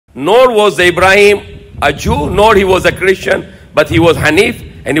Nor was Ibrahim a Jew, nor he was a Christian, but he was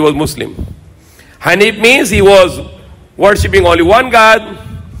Hanif and he was Muslim. Hanif means he was worshipping only one God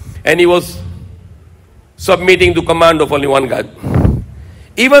and he was submitting to command of only one God.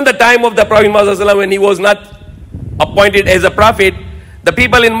 Even the time of the Prophet Muhammad when he was not appointed as a prophet, the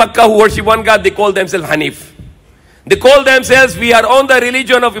people in Makkah who worship one God, they call themselves Hanif. They call themselves, we are on the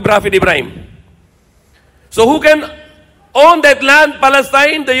religion of Prophet Ibrahim. So who can own that land,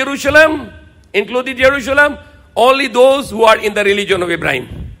 Palestine, the Jerusalem, included Jerusalem? Only those who are in the religion of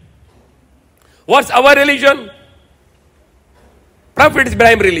Ibrahim. What's our religion? Prophet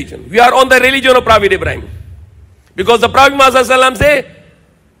Ibrahim religion. We are on the religion of Prophet Ibrahim. Because the Prophet Muhammad say,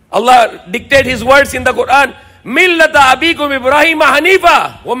 Allah dictate his words in the Quran, Millata abikum Ibrahim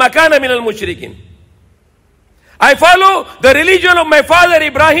hanifa wa makana min al-mushrikin. I follow the religion of my father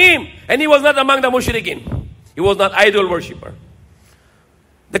Ibrahim, and he was not among the mushrikeen. He was not idol worshipper.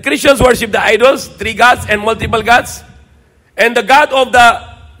 The Christians worship the idols, 3 gods and multiple gods. And the God of the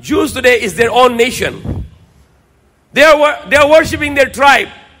Jews today is their own nation. They are worshiping their tribe.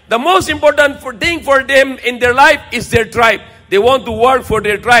 The most important thing for them in their life is their tribe. They want to work for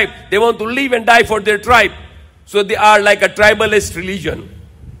their tribe. They want to live and die for their tribe. So they are like a tribalist religion.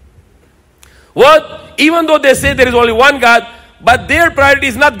 What? Even though they say there is only one God, but their priority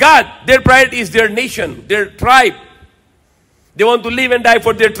is not God. Their priority is their nation, their tribe. They want to live and die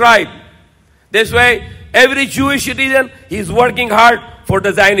for their tribe. That's why every Jewish citizen, he is working hard for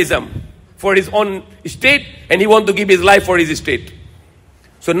the Zionism, for his own state, and he wants to give his life for his state.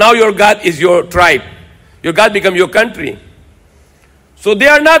 So now your God is your tribe. Your God becomes your country. So they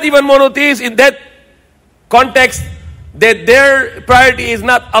are not even monotheists in that context, that their priority is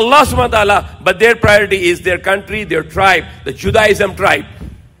not Allah subhanahu wa ta'ala, but their priority is their country, their tribe, the Judaism tribe,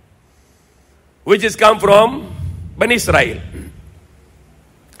 which has come from Bani Israel.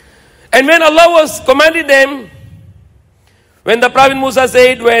 And when Allah was commanding them, when the Prophet Musa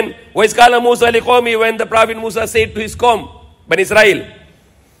said, when the Prophet Musa said to his qawm, Bani Israel,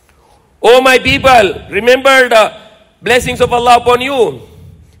 O my people, remember the blessings of Allah upon you,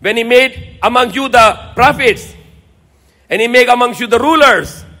 when He made among you the prophets, and He made amongst you the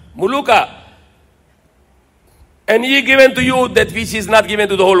rulers, Muluka, and He given to you that which is not given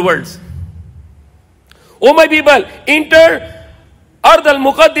to the whole world. O my people, enter Ard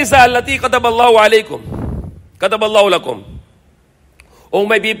al-Muqaddisa allati kataballahu alaykum. Kataballahu lakum. O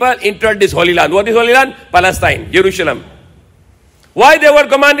my people, enter this holy land. What is holy land? Palestine, Jerusalem. Why they were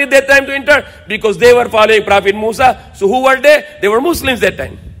commanded that time to enter? Because they were following Prophet Musa. So who were they? They were Muslims that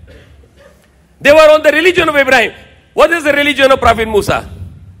time. They were on the religion of Ibrahim. What is the religion of Prophet Musa?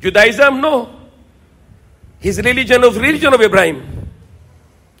 Judaism? No. His religion of Ibrahim.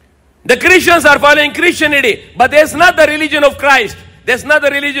 The Christians are following Christianity, but that's not the religion of Christ. That's not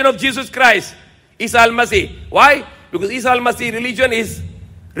the religion of Jesus Christ, Isa al-Masih. Why? Because Isa al-Masih religion is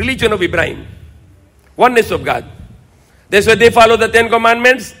religion of Ibrahim. Oneness of God. That's why they follow the 10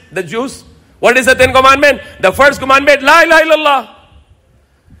 commandments, the Jews. What is the 10 commandment? The first commandment, La ilaha illallah.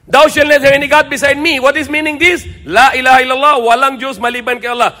 Thou shalt not have any God beside me. What is meaning this? La ilaha illallah, walang Diyos maliban kay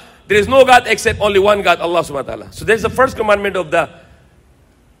Allah. There is no God except only one God, Allah subhanahu wa ta'ala. So that's the first commandment of the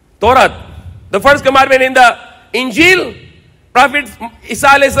Torah. The first commandment in the Injil, Prophet Isa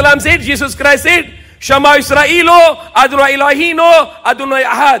alayhi salam said, Jesus Christ said, Shama Israelo, Adonai Elohino, Adonai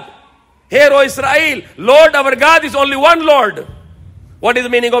Ahad. Hear, O Israel, Lord our God is only one Lord. What is the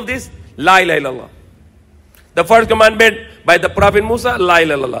meaning of this? La ilaha illallah. The first commandment by the Prophet Musa, La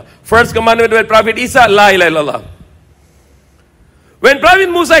ilaha illallah. First commandment by Prophet Isa, La ilaha illallah. When Prophet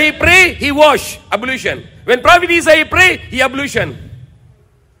Musa he pray, he wash, ablution. When Prophet Isa he pray, he ablution.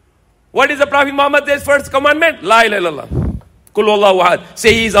 What is the Prophet Muhammad's first commandment? La ilaha illallah. Kul Allahu ahad.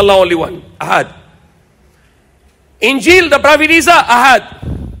 Say he is Allah only one. Ahad. Injil, the Prophet Isa, ahad.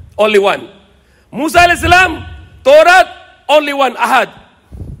 Only one. Musa alayhi salam, Torah, only one. Ahad.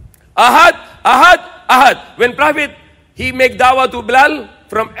 Ahad, ahad, ahad. When Prophet, he make dawah to Bilal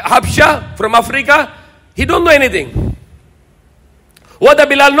from Habsha, from Africa, he don't know anything. What the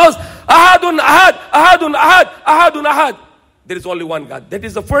Bilal knows? Ahadun ahad, ahadun ahad, ahadun ahad. There is only one God. That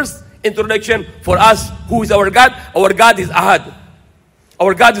is the first introduction for us. Who is our God? Our God is ahad.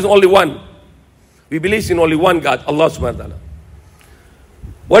 Our God is only one. We believe in only one God, Allah subhanahu wa ta'ala.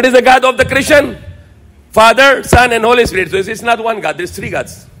 What is the God of the Christian? Father, Son, and Holy Spirit. So it's not one God. There's 3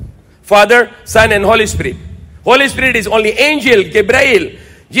 gods. Father, Son, and Holy Spirit. Holy Spirit is only angel, Gabriel.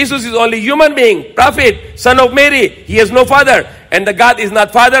 Jesus is only human being, prophet, son of Mary. He has no father. And the God is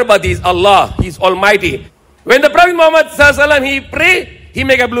not father, but he is Allah. He is almighty. When the Prophet Muhammad sallallahu alaihi wasallam, he pray, he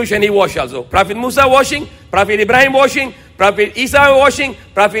make ablution, he wash also. Prophet Musa washing, Prophet Ibrahim washing, Prophet Isa washing,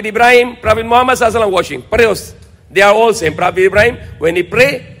 Prophet Ibrahim, Prophet Muhammad sallallahu washing. Parehos. They are all same. Prophet Ibrahim, when he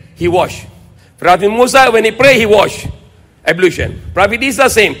pray, he wash. Prophet Musa, when he pray, he wash. Ablution. Prophet Isa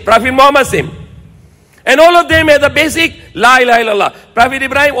same. Prophet Muhammad same. And all of them have the basic La ilaha illallah. Prophet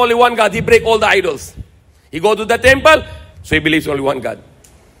Ibrahim, only one God. He break all the idols. He go to the temple, so he believes only one God.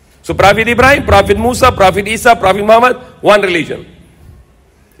 So Prophet Ibrahim, Prophet Musa, Prophet Isa, Prophet Muhammad, one religion.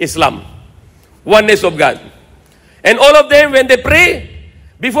 Islam. Oneness of God. And all of them, when they pray,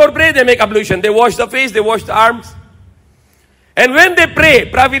 before pray, they make ablution. They wash the face, they wash the arms. And when they pray,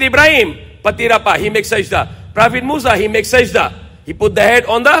 Prophet Ibrahim, patirapa, he makes sajda. Prophet Musa, he makes sajda. He put the head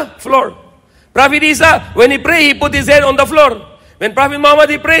on the floor. Prophet Isa, when he pray, he put his head on the floor. When Prophet Muhammad,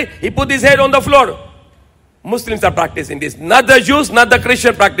 he pray, he put his head on the floor. Muslims are practicing this. Not the Jews, not the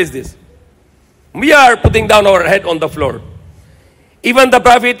Christians practice this. We are putting down our head on the floor. Even the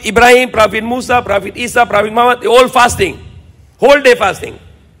Prophet Ibrahim, Prophet Musa, Prophet Isa, Prophet Muhammad, they all fasting. Whole day fasting.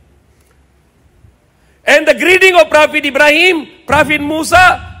 And the greeting of Prophet Ibrahim, Prophet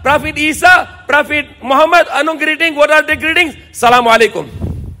Musa, Prophet Isa, Prophet Muhammad, anong greeting? What are the greetings? Salamu alaikum.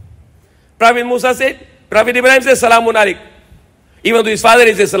 Prophet Musa said, Prophet Ibrahim says, Salamun alaikum. Even to his father,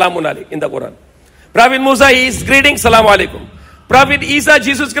 he says, Salamun alaikum in the Quran. Prophet Musa, he is greeting, Salamu alaikum. Prophet Isa,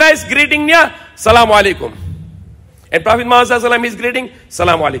 Jesus Christ, greeting niya, Salamu alaikum. And Prophet Muhammad is greeting,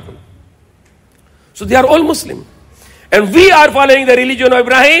 Salamu alaikum. So they are all Muslim. And we are following the religion of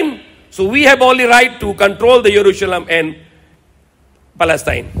Ibrahim. So we have only right to control the Jerusalem and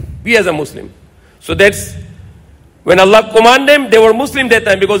Palestine. We as a Muslim. So that's when Allah commanded them, they were Muslim that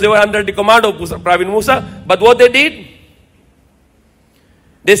time because they were under the command of Prophet Musa. But what they did?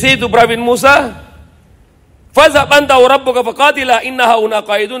 They say to Prophet Musa, فَذَهَبْ أَنْتَ وَرَبُّكَ فَقَاتِلَا إِنَّهَا هُنَا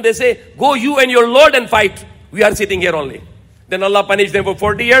قَائِدُونَ. They say, go you and your Lord and fight. We are sitting here only. Then Allah punished them for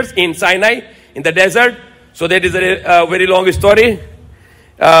 40 years in Sinai, in the desert. So that is a very long story.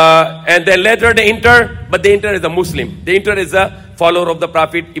 And then later they enter, but they enter as a Muslim. They enter as a follower of the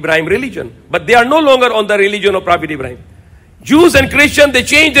Prophet Ibrahim religion. But they are no longer on the religion of Prophet Ibrahim. Jews and Christians, they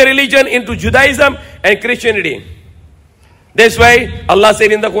changed their religion into Judaism and Christianity. That's why Allah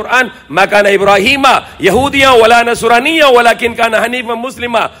said in the Quran, مَا كَانَ إِبْرَاهِيمَ يَهُودِيًا وَلَا نَصْرَانِيًّا وَلَكِنْ كَانَ حَنِيفًا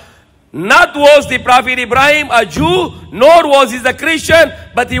مُسْلِمًا. Not was the Prophet Ibrahim a Jew, nor was he a Christian,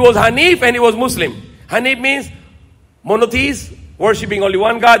 but he was Hanif and he was Muslim. Hanif means monotheist, worshipping only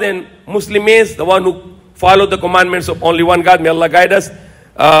one God, and Muslim means the one who followed the commandments of only one God. May Allah guide us.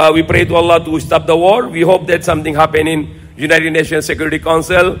 We pray to Allah to stop the war. We hope that something happen in United Nations Security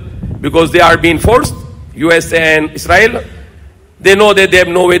Council because they are being forced, US and Israel. They know that they have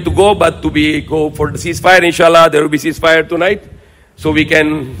no way to go but to go for the ceasefire. Inshallah, there will be ceasefire tonight. So we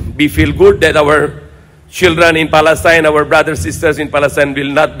can feel good that our children in Palestine, our brothers, sisters in Palestine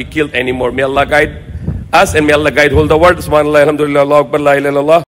will not be killed anymore. May Allah guide us and may Allah guide all the world. Subhanallah, alhamdulillah, Allah akbar, la ilaha illallah.